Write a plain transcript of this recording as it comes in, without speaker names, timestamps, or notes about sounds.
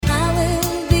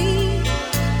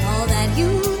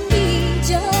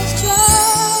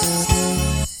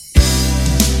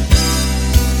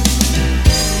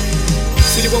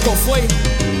foi?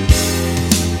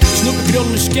 Snoopy Crioulo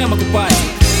no esquema, compadre.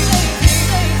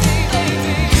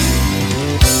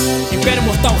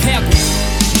 ImperioMortal rego.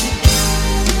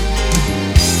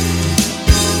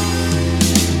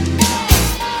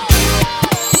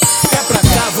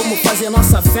 Vamos fazer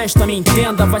nossa festa, me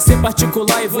entenda. Vai ser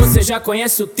particular e você já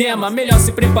conhece o tema. Melhor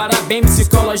se preparar bem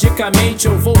psicologicamente.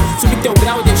 Eu vou subir teu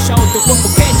grau e deixar o teu corpo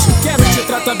quente. Quero te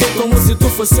tratar bem como se tu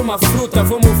fosse uma fruta.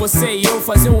 Vamos você e eu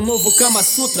fazer um novo Kama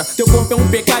Sutra. Teu corpo é um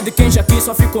pecado e quem já quis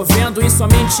só ficou vendo. E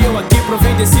somente eu aqui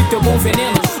provei desse teu bom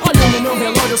veneno. Olha no meu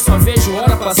relógio, eu só vejo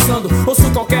hora passando. Ouço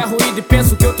qualquer ruído e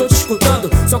penso que eu tô te escutando.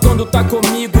 Só quando tá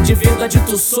comigo, de verdade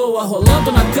tu soa.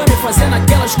 Rolando na cama e fazendo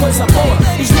aquelas coisas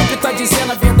boas. Snoopy tá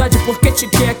dizendo a verdade porque te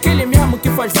quer. Aquele mesmo que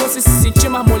faz você se sentir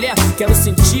mais mulher. Quero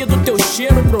sentir do teu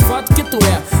cheiro provado que tu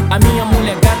é a minha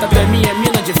mulher gata, tu é minha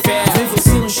mina de fé. Vem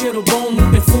você num cheiro bom,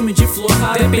 num perfume de flor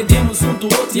rara. Dependemos um do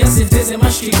outro e a certeza é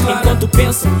mais que clara. Enquanto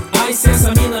penso, ai se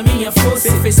essa mina minha fosse.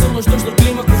 Perfeição nos dois no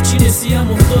clima, curtindo esse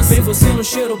amor doce. Vem você num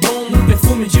cheiro bom, num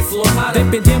perfume de flor rara.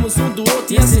 Dependemos um do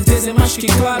outro e a certeza é mais que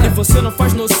clara. E você não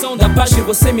faz noção da paz que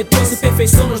você me trouxe.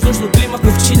 Perfeição nos dois no clima,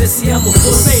 curtindo esse amor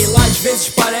doce. Sei lá, às vezes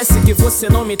parece que você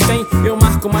não me tem. Eu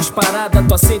marco umas paradas,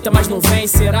 tu aceita mas não vem.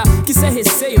 Será que isso é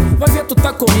receio? Vai ver tu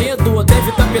tá com medo. Ou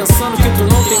deve tá pensando que tu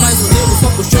não tem mais o nego. Só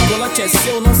que o chocolate é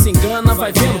seu, não se engana,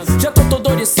 vai vendo. Já tô todo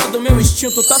oriçado, meu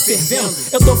instinto tá fervendo.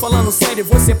 Eu tô falando sério,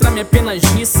 você pra mim apenas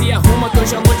rir. Se arruma que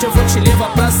hoje à noite eu vou te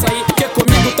levar pra sair. Porque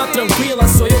comigo tá tranquila,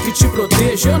 sou eu que te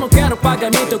protejo. Eu não quero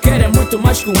pagamento, eu quero é muito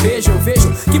mais que um beijo. Eu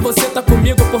vejo que você tá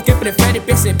comigo porque prefere.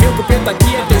 Percebeu que o preto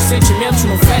aqui é teus sentimentos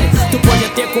não ferem. Tu pode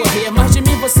até correr, mas de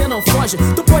mim você não foge.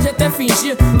 Tu pode até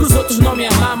fingir pros outros não me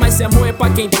amar, mas se amor é pra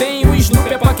quem tem, o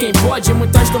Snoopy é pra quem pode.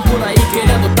 Muitas estão por aí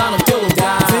querendo tá no teu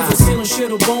lugar. Vem você num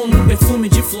cheiro bom, num perfume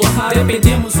de flor rara.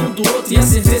 Dependemos um do outro e a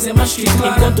certeza é mais que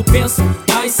clara. Enquanto penso,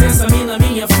 ai se essa mina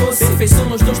minha fosse. Perfeição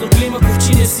nos dois no clima,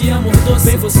 curtindo esse amor doce.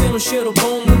 Vem você num cheiro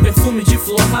bom, num perfume de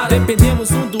flor rara.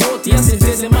 Dependemos um do outro e a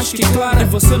certeza é mais que clara. E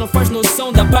você não faz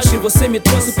noção da paz que você me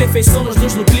trouxe. Perfeição nos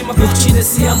dois no clima, curtindo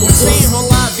esse amor doce. Sem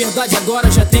enrolar, a verdade agora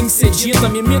já tem que ser dita.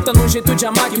 Me imita num jeito de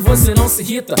amar que você não se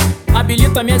irrita.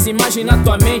 Habilita minhas imagens na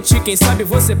tua mente. Quem sabe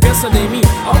você pensa em mim,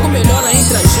 algo melhor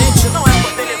entre a gente. Não é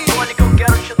por telefone que eu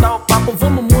quero te dar o papo.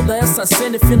 Vamos mudar essa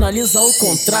cena e finaliza o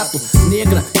contrato.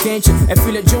 Negra, quente, é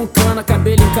filha de um cana.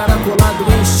 Cabelo encaracolado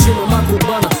em estilo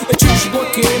macubana. Eu te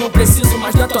desbloqueei, não preciso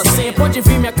mais da tua senha. Pode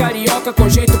vir minha carioca com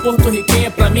jeito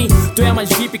porto-riquenha. Pra mim, tu é mais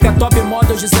VIP que a top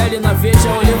model Gisele na Veja.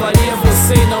 Eu levaria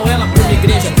você e não ela pra uma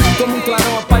igreja. Como um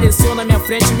clarão apareceu na minha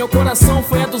frente. Meu coração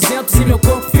foi a 200 e meu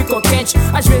corpo ficou quente.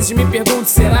 Às vezes me pergunto,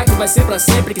 será que vai ser pra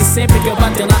sempre? Que sempre que eu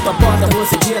bater na tua porta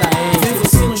você dirá vem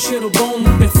você num cheiro bom,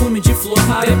 num perfume de flor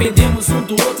rara. Dependemos um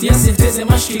do outro e a certeza é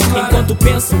mais que clara. Enquanto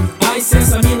penso, ai se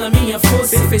essa mina minha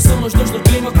fosse. Perfeição nos dois no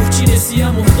clima, curtindo esse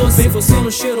amor doce. Vem você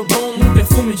num cheiro bom, num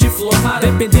perfume de flor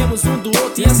rara. Dependemos um do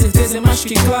outro e a certeza é mais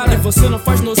que clara. E você não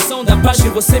faz noção da paz que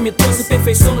você me trouxe.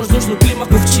 Perfeição nos dois no clima,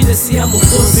 curtindo esse amor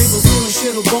doce. Vem você num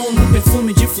cheiro bom, num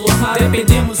perfume de flor rara.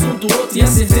 Dependemos um do outro e a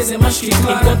certeza é mais que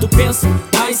clara. Enquanto penso,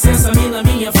 ai se essa mina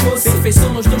minha fosse.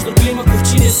 Perfeição nos dois no clima,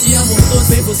 curtindo esse amor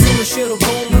doce. Vem você no cheiro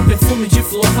bom, num perfume de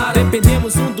flor rara.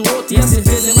 Dependemos um do outro e a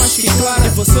certeza é mais que clara. E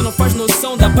você não faz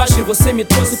noção da paz que você me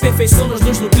trouxe. Perfeição nos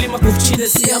dois no clima, curtindo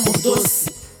esse amor doce.